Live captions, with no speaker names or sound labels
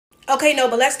Okay, no,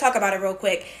 but let's talk about it real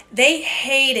quick. They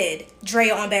hated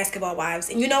Draya on Basketball Wives.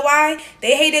 And you know why?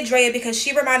 They hated Draya because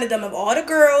she reminded them of all the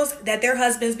girls that their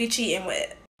husbands be cheating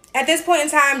with. At this point in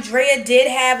time, Draya did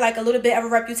have like a little bit of a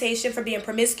reputation for being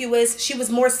promiscuous. She was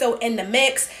more so in the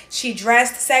mix. She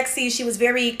dressed sexy. She was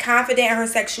very confident in her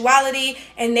sexuality,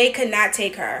 and they could not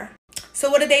take her. So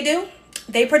what did they do?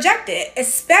 They projected,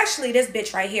 especially this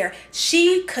bitch right here.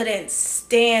 She couldn't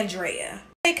stand Draya.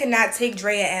 They could not take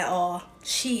Draya at all.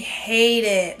 She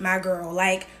hated my girl,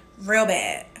 like real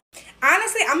bad.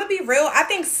 Honestly, I'm gonna be real. I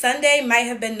think Sunday might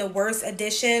have been the worst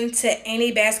addition to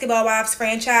any Basketball Wives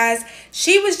franchise.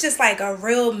 She was just like a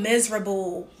real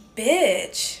miserable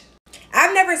bitch.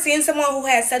 I've never seen someone who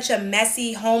had such a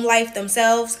messy home life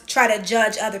themselves try to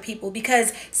judge other people,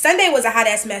 because Sunday was a hot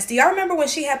ass mess. Do y'all remember when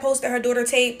she had posted her daughter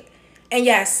tape? And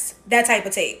yes, that type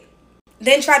of tape.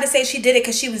 Then tried to say she did it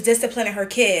because she was disciplining her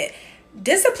kid.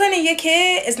 Disciplining your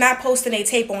kid is not posting a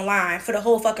tape online for the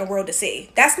whole fucking world to see.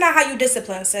 That's not how you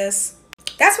discipline, sis.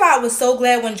 That's why I was so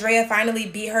glad when Draya finally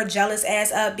beat her jealous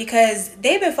ass up, because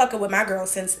they've been fucking with my girl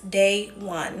since day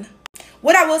one.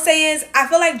 What I will say is, I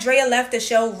feel like Draya left the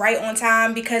show right on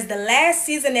time, because the last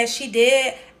season that she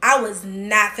did, I was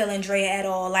not feeling Draya at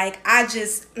all. Like, I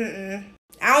just, I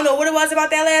don't know what it was about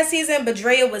that last season, but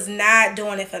Draya was not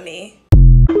doing it for me.